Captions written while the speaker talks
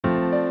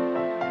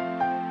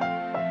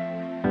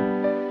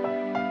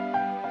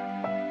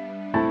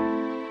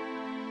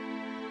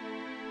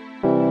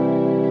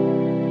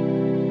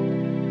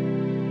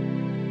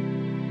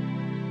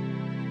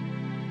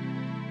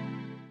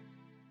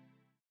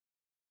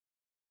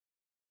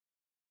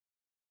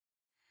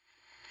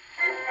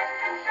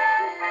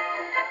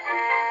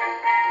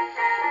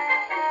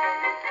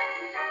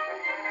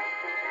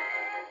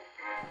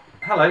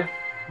Hello,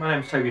 my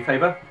name's Toby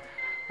Faber.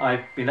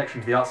 I've been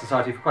lecturing to the Art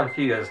Society for quite a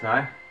few years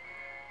now,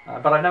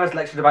 but I've never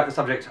lectured about the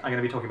subject I'm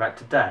going to be talking about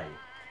today,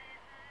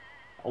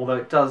 although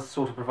it does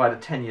sort of provide a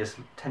tenuous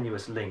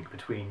link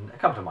between a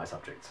couple of my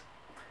subjects.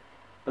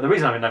 But the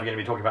reason I'm never going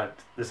to be talking about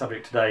this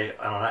subject today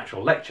on an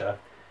actual lecture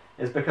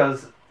is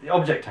because the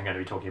object I'm going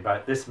to be talking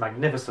about, this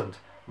magnificent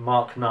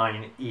Mark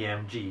IX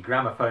EMG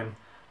gramophone,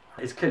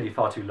 is clearly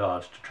far too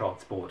large to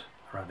transport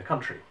around the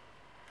country.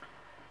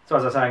 So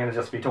as I say, I'm going to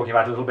just be talking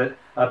about it a little bit,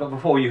 but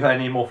before you hear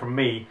any more from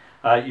me,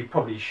 you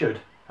probably should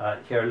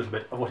hear a little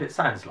bit of what it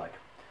sounds like.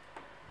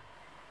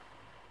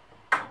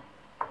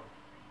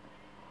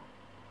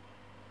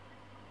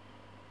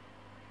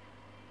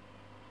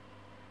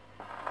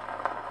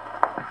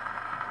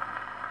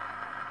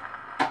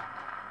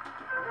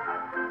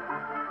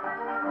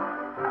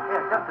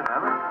 Yes, just a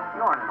moment.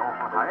 You're in an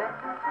awful hurry.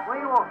 Where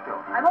are you off to?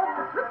 I'm off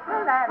to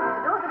Switzerland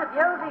to do a bit of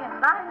yoding and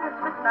climb the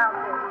Swiss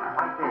mountains.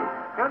 I say,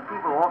 don't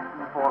people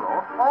often fall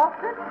off?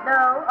 Often?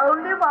 No,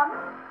 only once.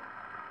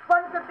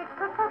 Once a big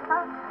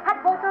professor had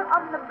water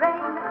on the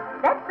brain.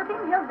 That's the thing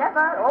he'll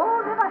never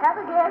have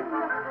again.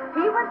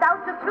 He went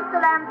out to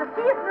Switzerland to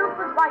see if milk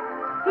was white.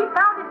 He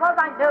found it was,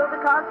 I know,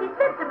 because he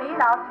said to me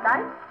last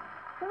night,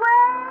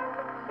 "Well,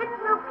 it's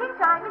milking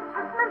time in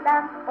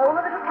Switzerland. All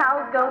the little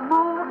cows go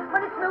moo.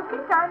 When it's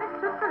milking time in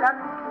Switzerland,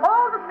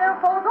 all the snow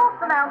falls off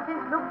the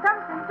mountains. Milk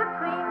turns into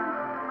cream.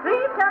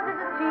 Cream turns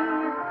into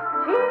cheese.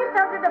 Cheese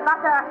turns into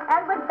butter.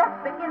 And when that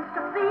begins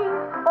to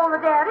freeze, all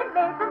the dairy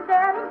maids and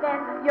dairy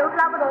men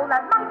yodel out with all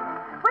that might.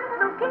 When it's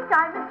milking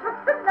time in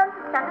Switzerland,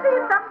 Saturday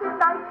and Sunday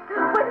night.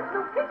 When it's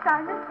milking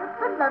time in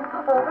Switzerland,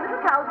 all the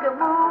little cows go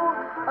moo.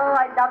 Oh,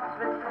 I love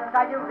Switzerland,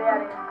 I do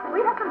really. We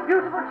have some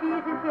beautiful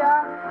cheeses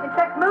here. In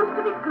fact, most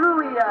of it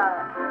grew here.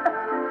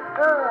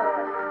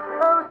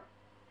 oh.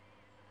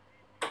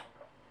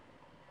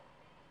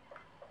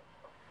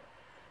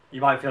 You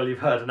might feel you've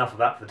heard enough of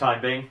that for the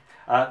time being.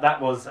 That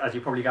was, as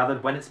you probably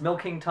gathered, When It's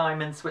Milking Time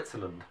in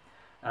Switzerland,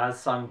 as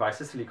sung by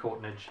Cicely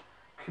Courtnidge,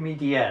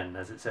 comédienne,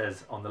 as it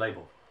says on the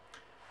label.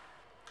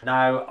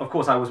 Now, of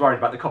course, I was worried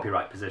about the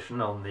copyright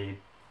position on the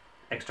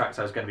extracts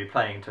I was going to be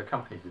playing to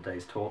accompany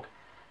today's talk,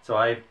 so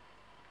I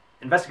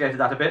investigated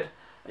that a bit.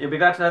 You'll be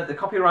glad to know that the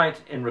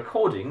copyright in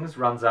recordings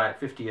runs out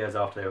 50 years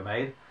after they were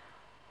made.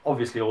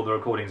 Obviously, all the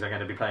recordings I'm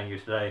going to be playing you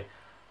today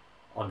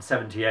on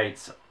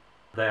 78s,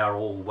 they are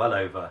all well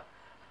over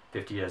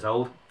 50 years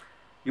old.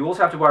 You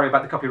also have to worry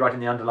about the copyright in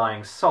the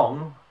underlying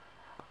song,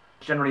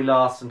 which generally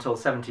lasts until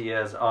 70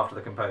 years after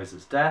the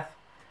composer's death.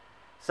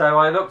 So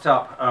I looked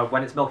up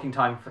When It's Milking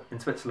Time in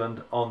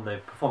Switzerland on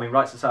the Performing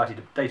Rights Society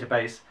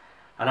database,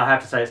 and I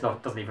have to say it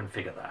doesn't even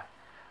figure there.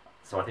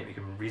 So I think we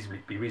can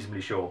be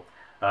reasonably sure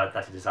that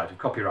it is out of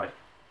copyright.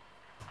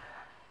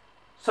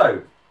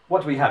 So,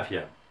 what do we have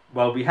here?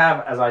 Well, we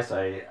have, as I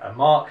say, a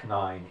Mark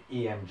IX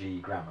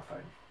EMG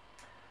gramophone,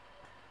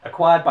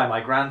 acquired by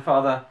my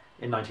grandfather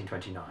in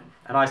 1929.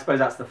 And I suppose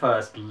that's the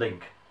first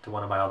link to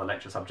one of my other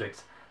lecture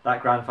subjects.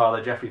 That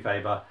grandfather, Geoffrey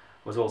Faber,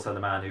 was also the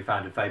man who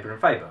founded Faber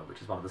Faber,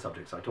 which is one of the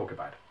subjects I talk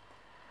about.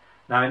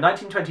 Now, in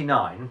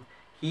 1929,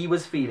 he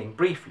was feeling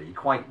briefly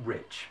quite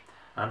rich.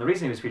 And the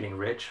reason he was feeling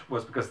rich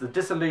was because the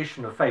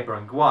dissolution of Faber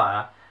and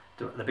Guire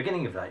at the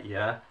beginning of that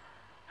year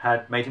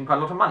had made him quite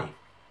a lot of money.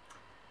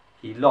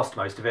 He lost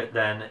most of it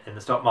then in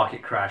the stock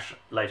market crash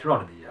later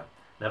on in the year.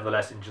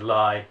 Nevertheless, in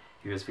July,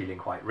 he was feeling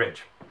quite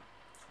rich.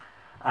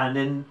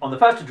 And on the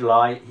 1st of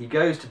July, he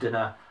goes to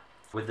dinner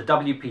with the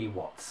W.P.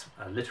 Watts,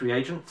 a literary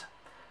agent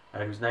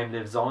whose name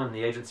lives on in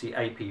the agency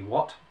A.P.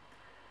 Watt.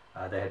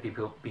 There had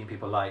been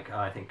people like,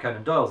 I think,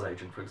 Conan Doyle's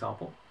agent, for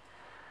example.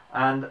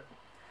 And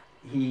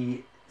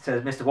he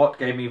says, "Mr. Watt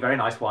gave me very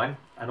nice wine,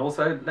 and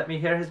also let me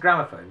hear his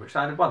gramophone, which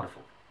sounded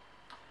wonderful."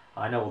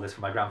 I know all this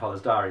from my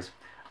grandfather's diaries.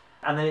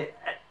 And then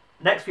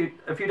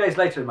a few days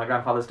later in my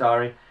grandfather's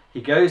diary, he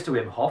goes to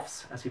Wim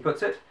Hof's, as he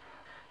puts it,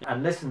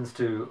 and listens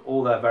to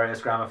all their various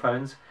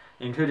gramophones,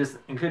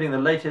 including the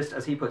latest,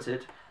 as he puts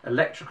it,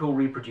 electrical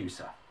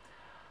reproducer,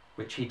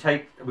 which he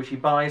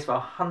buys for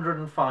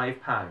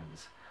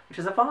 £105, which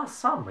is a vast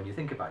sum when you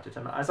think about it.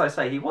 And as I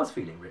say, he was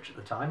feeling rich at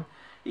the time.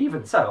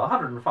 Even so,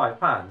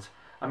 £105.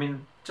 I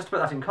mean, just to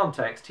put that in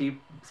context, he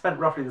spent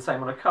roughly the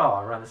same on a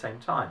car around the same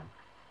time.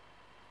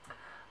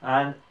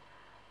 And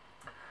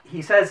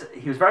he says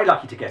he was very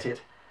lucky to get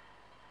it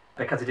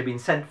because it had been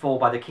sent for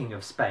by the King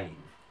of Spain.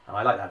 And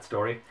I like that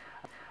story.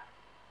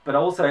 But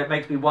also it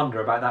makes me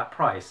wonder about that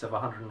price of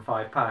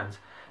 £105,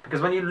 because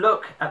when you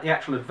look at the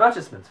actual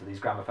advertisements of these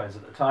gramophones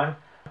at the time,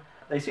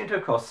 they seem to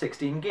have cost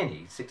 16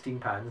 guineas,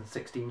 £16 and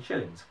 16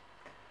 shillings.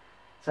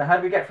 So how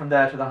do we get from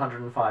there to the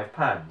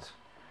 £105?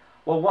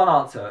 Well, one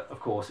answer, of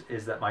course,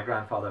 is that my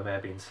grandfather may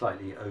have been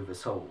slightly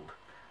oversold.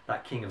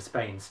 That King of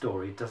Spain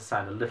story does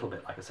sound a little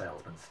bit like a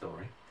salesman's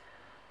story.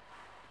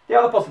 The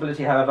other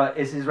possibility, however,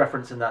 is his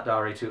reference in that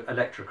diary to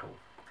electrical.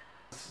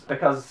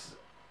 Because,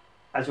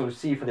 as you'll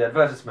see for the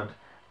advertisement,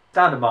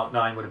 standard Mark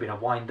IX would have been a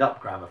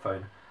wind-up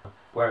gramophone,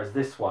 whereas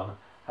this one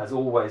has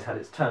always had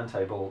its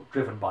turntable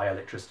driven by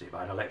electricity,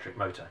 by an electric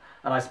motor.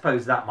 And I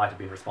suppose that might have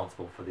been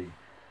responsible for the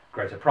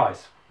greater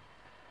price.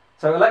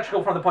 So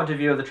electrical from the point of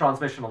view of the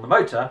transmission on the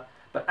motor,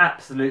 but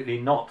absolutely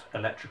not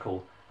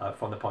electrical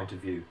from the point of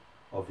view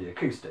of the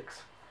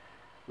acoustics,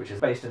 which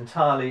is based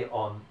entirely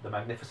on the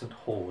magnificent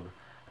horn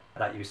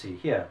that you see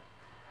here.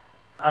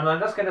 And I'm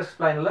just going to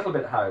explain a little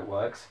bit how it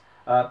works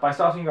by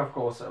starting, of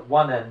course, at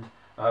one end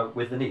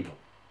with the needle.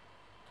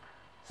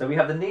 So we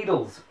have the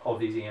needles of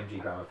these EMG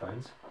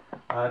gramophones,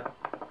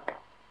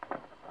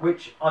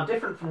 which are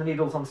different from the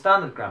needles on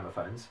standard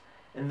gramophones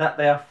in that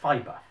they are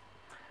fibre,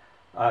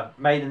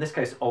 made in this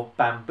case of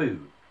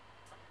bamboo.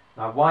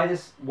 Now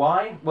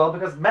why? Well,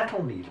 because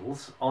metal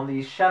needles on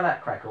these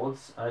shellac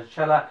records,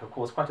 shellac of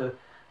course quite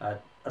a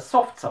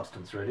soft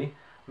substance really,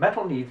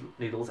 metal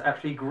needles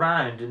actually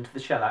ground into the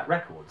shellac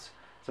records.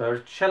 So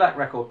a shellac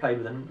record played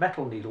with a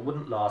metal needle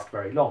wouldn't last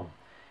very long.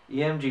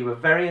 EMG were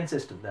very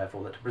insistent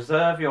therefore that to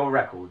preserve your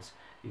records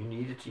you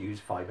needed to use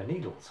fibre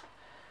needles,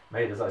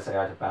 made as I say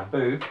out of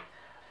bamboo.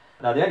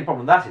 Now the only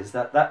problem with that is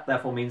that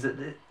therefore means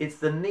that it's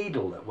the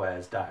needle that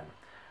wears down.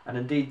 And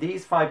indeed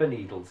these fibre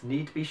needles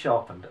need to be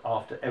sharpened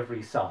after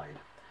every side.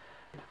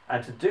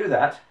 And to do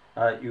that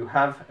you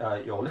have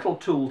your little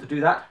tool to do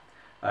that.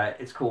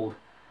 It's called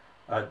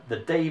the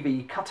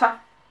Davy cutter,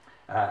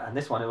 and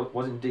this one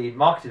was indeed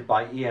marketed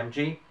by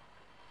EMG.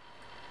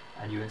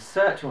 And you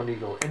insert your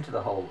needle into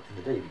the hole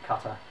in the Davy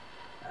cutter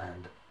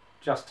and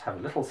just have a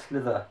little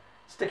slither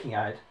sticking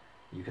out.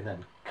 You can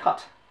then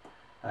cut,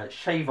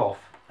 shave off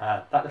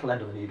that little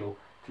end of the needle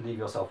to leave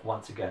yourself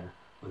once again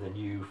with a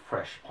new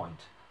fresh point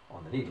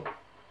on the needle.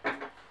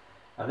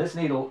 And this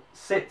needle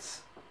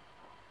sits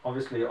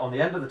obviously on the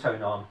end of the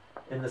tone arm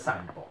in the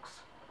sound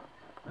box.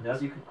 And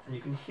as you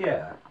can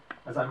hear,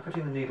 as I'm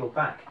putting the needle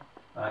back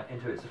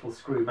into its little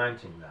screw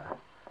mounting there,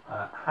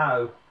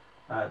 how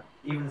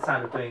even the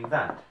sound of doing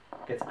that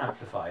gets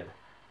amplified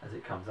as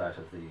it comes out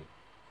of the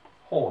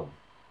horn.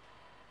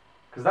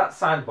 Because that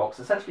sound box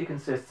essentially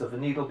consists of the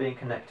needle being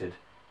connected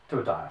to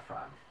a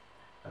diaphragm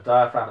at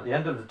the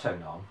end of the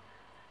tone arm,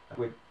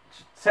 which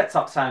sets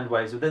up sound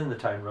waves within the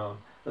tone arm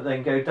that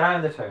then go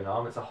down the tone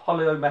arm. It's a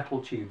hollow metal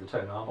tube, the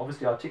tone arm,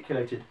 obviously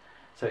articulated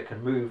so it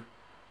can move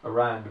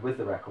around with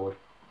the record,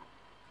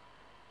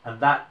 and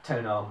that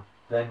tone arm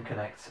then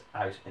connects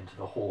out into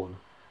the horn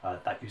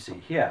that you see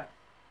here.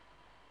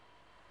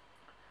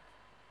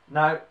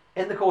 Now,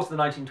 in the course of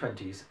the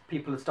 1920s,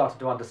 people had started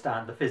to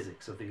understand the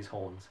physics of these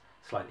horns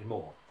slightly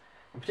more.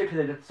 In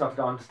particular, they started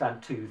to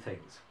understand two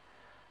things.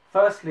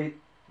 Firstly,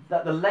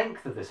 that the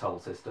length of this whole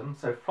system,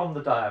 so from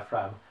the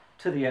diaphragm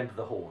to the end of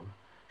the horn,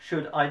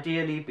 should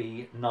ideally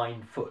be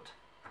 9 foot.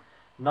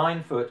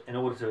 9 foot in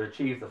order to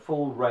achieve the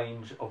full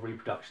range of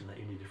reproduction that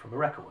you needed from a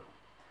record.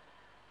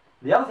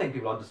 The other thing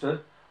people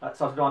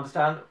started to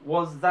understand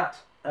was that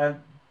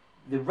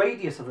the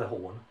radius of the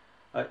horn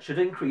should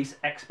increase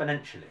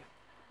exponentially.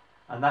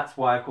 And that's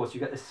why, of course, you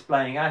get this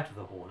splaying out of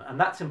the horn. And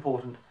that's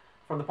important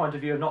from the point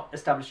of view of not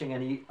establishing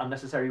any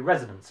unnecessary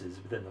resonances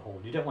within the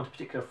horn. You don't want a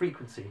particular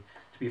frequency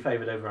to be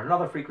favoured over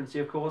another frequency,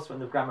 of course, when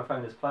the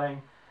gramophone is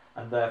playing,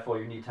 and therefore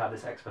you need to have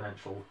this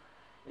exponential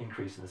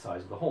increase in the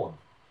size of the horn.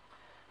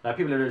 Now,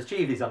 people had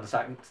achieved these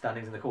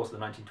understandings in the course of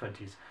the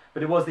 1920s,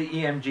 but it was the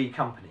EMG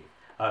company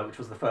which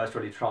was the first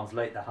really to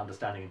translate that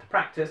understanding into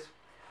practice.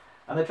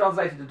 And they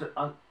translated it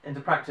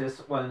into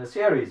practice, well, in a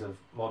series of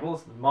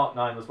models. The Mark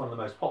 9 was one of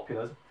the most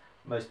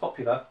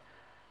popular,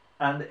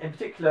 and in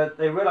particular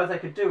they realised they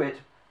could do it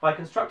by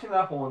constructing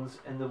their horns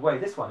in the way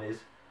this one is,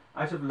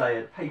 out of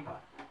layered paper.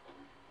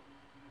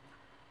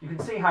 You can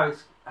see how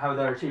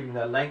they're achieving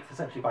their length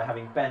essentially by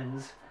having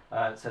bends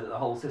so that the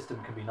whole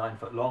system can be 9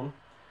 foot long.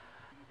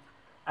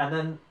 And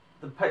then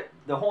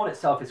the horn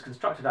itself is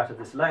constructed out of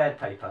this layered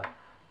paper,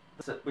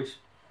 which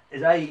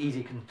is A,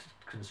 easy to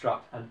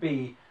construct, and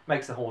B,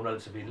 makes the horn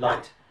relatively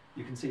light.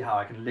 You can see how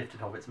I can lift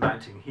it off its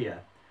mounting here.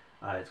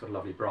 It's got a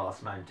lovely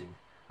brass mounting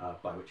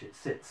by which it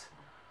sits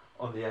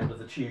on the end of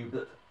the tube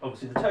that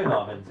obviously the tone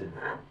arm ends in.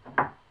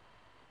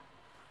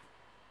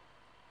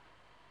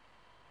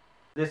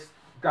 This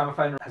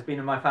gramophone has been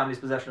in my family's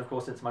possession, of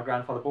course, since my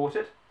grandfather bought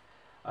it.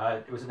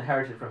 It was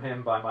inherited from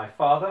him by my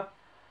father,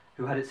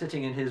 who had it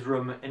sitting in his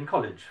room in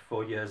college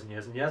for years and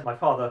years and years. My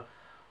father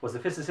was a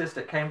physicist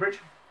at Cambridge,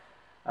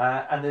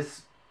 and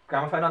this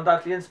gramophone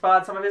undoubtedly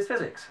inspired some of his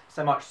physics,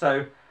 so much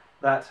so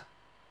that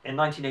in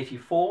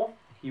 1984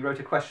 he wrote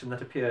a question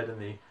that appeared in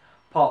the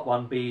Part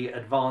 1B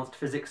Advanced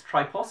Physics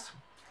Tripos,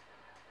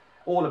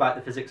 all about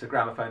the physics of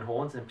gramophone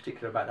horns, in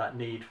particular about that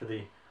need for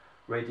the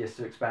radius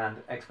to expand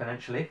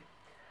exponentially.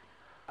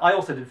 I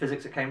also did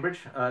physics at Cambridge.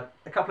 A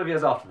couple of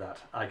years after that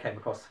I came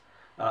across,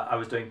 I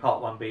was doing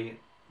Part 1B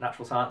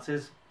Natural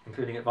Sciences,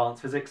 including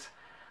Advanced Physics.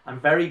 I'm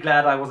very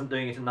glad I wasn't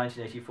doing it in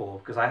 1984,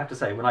 because I have to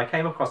say, when I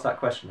came across that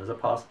question in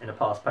a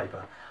past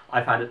paper,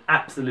 I found it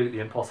absolutely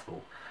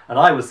impossible. And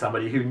I was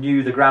somebody who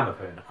knew the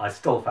gramophone. I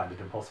still found it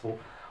impossible.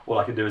 All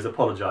I can do is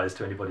apologise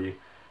to anybody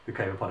who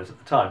came upon it at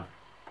the time.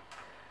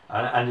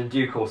 And in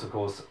due course, of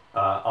course,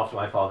 after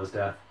my father's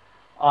death,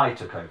 I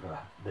took over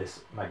this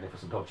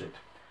magnificent object.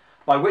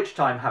 By which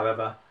time,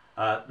 however,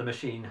 the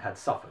machine had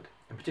suffered.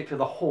 In particular,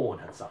 the horn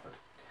had suffered.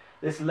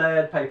 This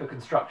layered paper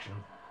construction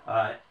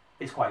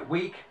is quite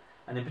weak.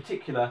 and in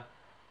particular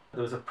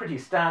there was a pretty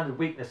standard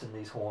weakness in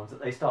these horns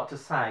that they start to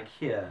sag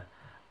here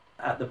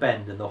at the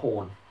bend in the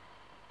horn.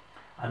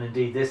 And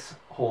indeed this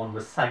horn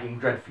was sagging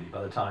dreadfully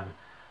by the time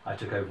I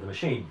took over the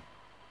machine.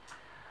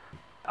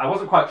 I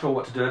wasn't quite sure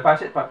what to do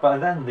about it, but by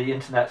then the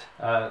internet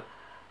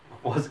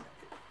was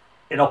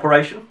in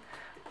operation,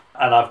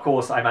 and of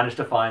course I managed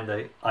to find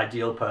the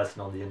ideal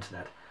person on the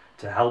internet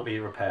to help me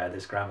repair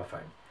this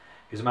gramophone.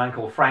 He was a man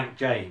called Frank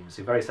James,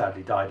 who very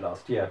sadly died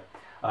last year,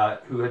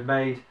 who had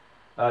made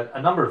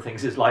a number of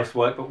things his life's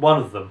work, but one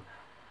of them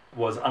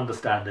was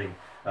understanding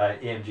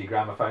EMG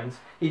gramophones.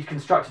 He'd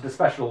constructed a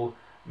special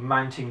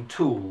mounting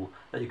tool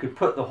that you could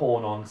put the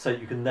horn on so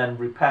you can then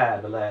repair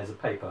the layers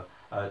of paper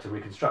to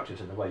reconstruct it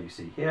in the way you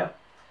see here.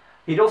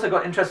 He'd also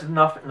got interested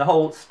enough in the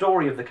whole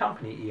story of the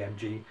company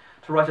EMG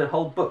to write a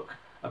whole book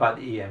about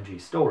the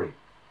EMG story,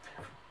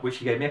 which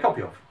he gave me a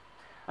copy of.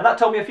 And that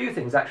told me a few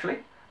things, actually.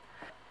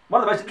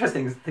 One of the most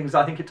interesting things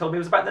I think it told me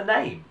was about the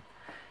name.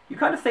 You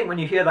kind of think when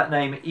you hear that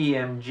name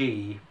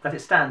EMG that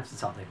it stands for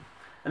something.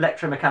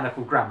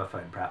 Electromechanical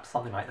gramophone, perhaps,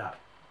 something like that.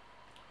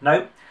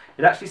 No,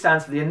 it actually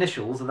stands for the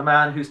initials of the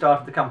man who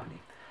started the company.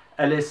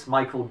 Ellis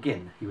Michael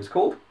Ginn, he was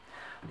called.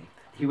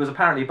 He was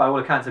apparently, by all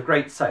accounts, a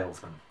great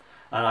salesman.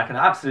 And I can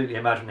absolutely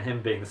imagine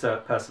him being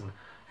the person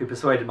who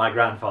persuaded my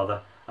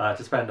grandfather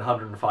to spend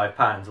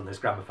 £105 on this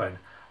gramophone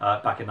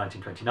back in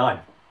 1929.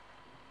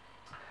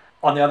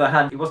 On the other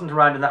hand, he wasn't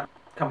around in that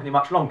company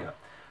much longer,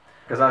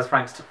 because as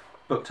Frank's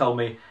book told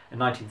me, in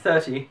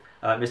 1930,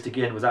 Mr.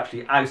 Ginn was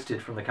actually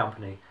ousted from the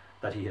company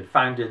that he had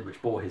founded,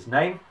 which bore his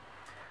name.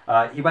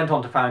 He went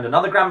on to found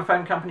another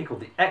gramophone company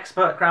called the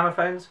Expert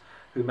Gramophones,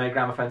 who made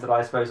gramophones that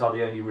I suppose are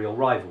the only real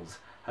rivals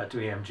to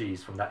EMGs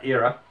from that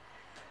era.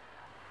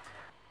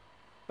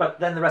 But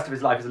then the rest of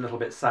his life is a little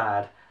bit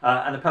sad,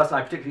 and the person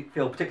I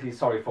feel particularly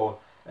sorry for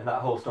in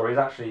that whole story is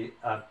actually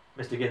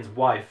Mr. Ginn's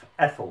wife,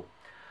 Ethel,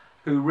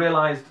 who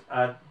realised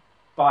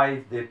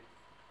by the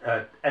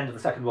end of the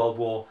Second World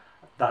War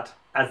that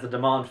as the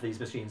demand for these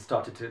machines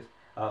started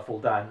to fall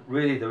down,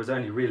 really there was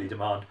only really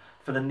demand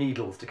for the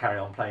needles to carry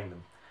on playing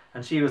them.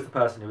 And she was the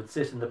person who would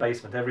sit in the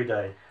basement every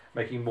day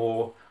making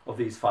more of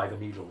these fibre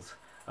needles,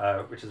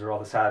 which is a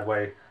rather sad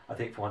way, I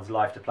think, for one's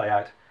life to play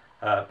out.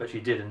 But she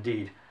did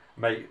indeed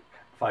make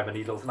fibre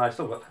needles, and I've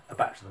still got a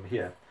batch of them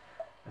here,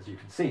 as you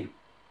can see.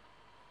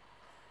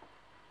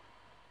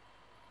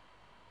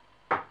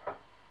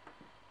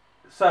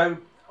 So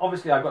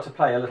obviously I've got to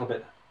play a little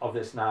bit of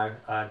this now,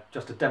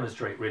 just to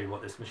demonstrate really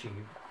what this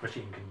machine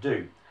can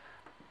do.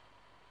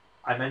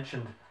 I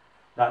mentioned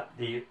that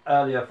the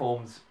earlier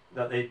forms,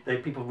 that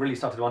people really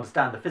started to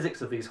understand the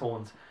physics of these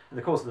horns in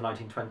the course of the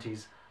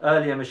 1920s.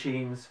 Earlier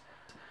machines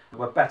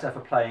were better for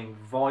playing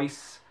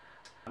voice,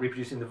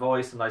 reproducing the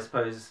voice, and I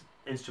suppose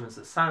instruments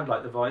that sound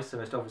like the voice, so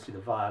most obviously the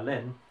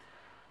violin,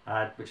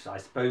 which I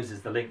suppose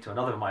is the link to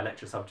another of my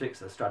lecture subjects,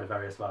 the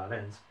Stradivarius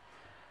violins.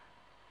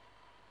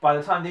 By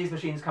the time these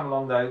machines come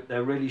along, though, they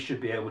really should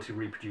be able to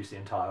reproduce the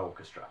entire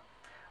orchestra.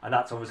 And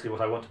that's obviously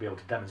what I want to be able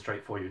to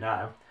demonstrate for you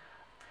now.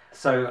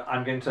 So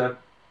I'm going to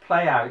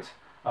play out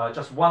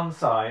just one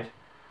side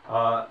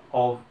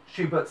of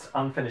Schubert's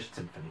Unfinished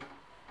Symphony,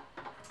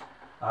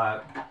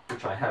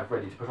 which I have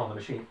ready to put on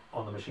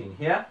the machine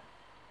here.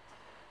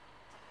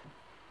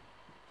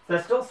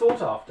 They're still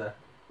sought after,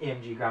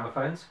 EMG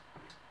gramophones,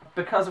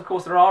 because of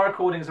course there are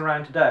recordings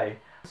around today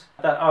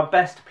that are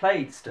best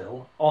played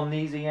still on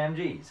these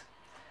EMGs.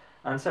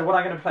 And so what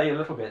I'm going to play you a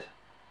little bit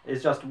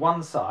is just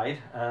one side,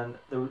 and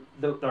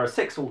there are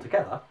 6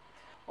 altogether,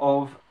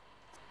 of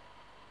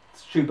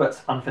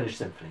Schubert's Unfinished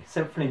Symphony.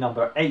 Symphony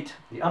number 8,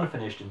 the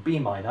Unfinished in B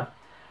minor,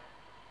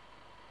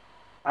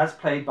 as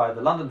played by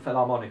the London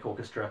Philharmonic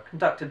Orchestra,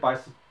 conducted by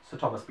Sir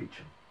Thomas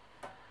Beecham.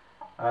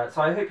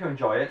 So I hope you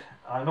enjoy it.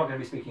 I'm not going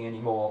to be speaking any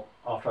more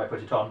after I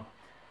put it on.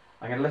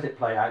 I'm going to let it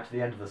play out to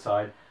the end of the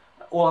side.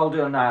 All I'll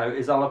do now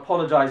is I'll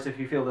apologise if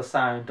you feel the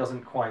sound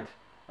doesn't quite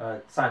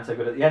sound so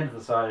good at the end of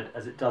the side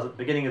as it does at the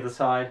beginning of the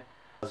side.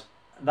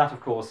 That,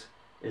 of course,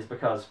 is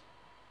because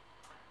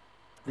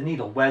the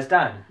needle wears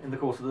down in the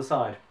course of the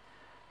side.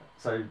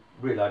 So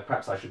really,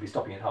 perhaps I should be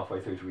stopping it halfway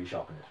through to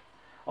resharpen it.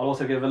 I'll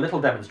also give a little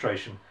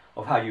demonstration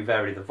of how you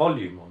vary the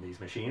volume on these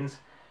machines.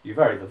 You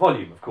vary the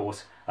volume, of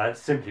course,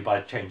 simply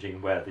by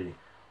changing where the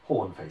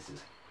horn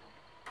faces.